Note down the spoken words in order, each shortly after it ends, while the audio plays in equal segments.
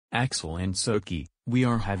Axel and Suki, we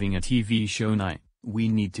are having a TV show night. We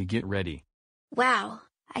need to get ready. Wow,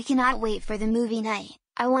 I cannot wait for the movie night.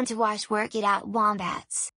 I want to watch Work It Out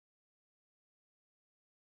Wombats.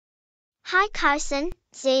 Hi Carson,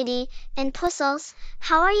 Zadie, and Puzzles,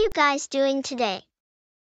 how are you guys doing today?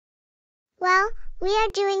 Well, we are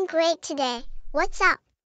doing great today. What's up?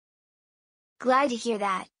 Glad to hear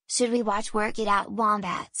that. Should we watch Work It Out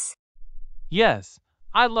Wombats? Yes,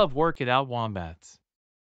 I love Work It Out Wombats.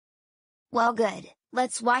 Well, good.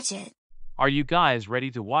 Let's watch it. Are you guys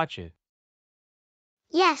ready to watch it?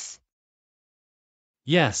 Yes.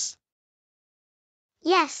 Yes.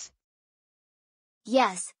 Yes.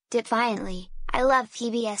 Yes, defiantly. I love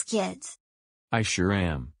PBS Kids. I sure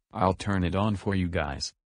am. I'll turn it on for you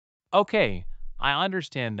guys. Okay, I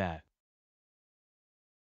understand that.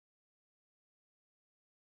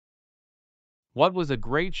 What was a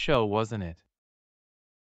great show, wasn't it?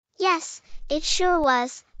 Yes, it sure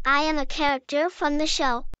was. I am a character from the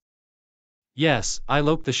show. Yes, I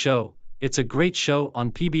love the show. It's a great show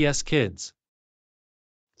on PBS Kids.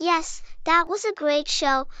 Yes, that was a great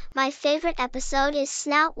show. My favorite episode is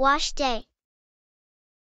Snout Wash Day.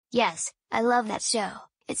 Yes, I love that show.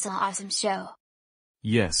 It's an awesome show.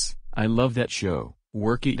 Yes, I love that show.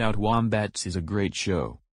 Work It Out Wombats is a great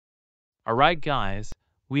show. Alright guys,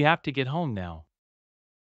 we have to get home now.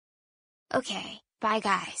 Okay, bye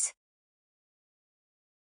guys.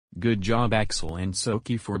 Good job Axel and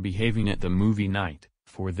Suki for behaving at the movie night.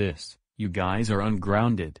 For this, you guys are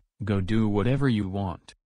ungrounded. Go do whatever you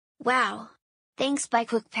want. Wow. Thanks by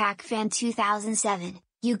Quick Pack Fan 2007.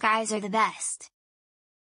 You guys are the best.